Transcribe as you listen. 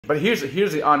But here's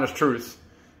the honest truth,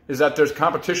 is that there's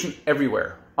competition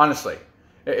everywhere, honestly.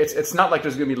 It's not like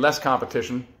there's going to be less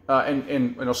competition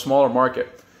in a smaller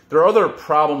market. There are other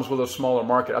problems with a smaller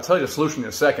market. I'll tell you the solution in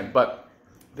a second, but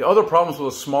the other problems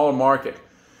with a smaller market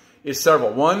is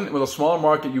several. One, with a smaller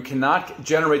market, you cannot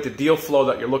generate the deal flow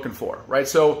that you're looking for, right?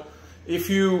 So if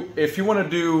you want to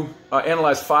do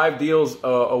analyze 5 deals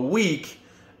a week,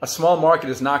 a small market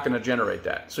is not going to generate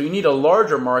that. So you need a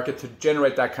larger market to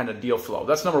generate that kind of deal flow.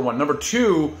 That's number one. Number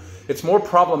two, it's more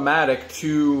problematic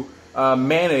to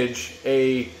manage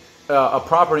a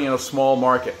property in a small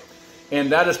market.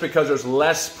 And that is because there's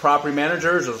less property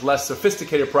managers, there's less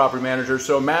sophisticated property managers.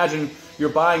 So imagine you're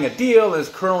buying a deal and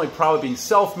it's currently probably being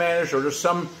self-managed, or there's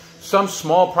some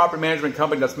small property management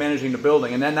company that's managing the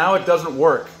building, and then now it doesn't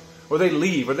work, or they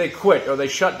leave, or they quit, or they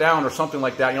shut down, or something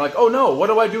like that. And you're like, oh no, what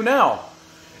do I do now?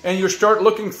 And you start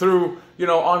looking through,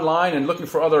 online and looking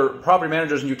for other property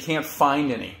managers, and you can't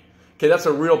find any. Okay, that's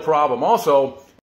a real problem. Also,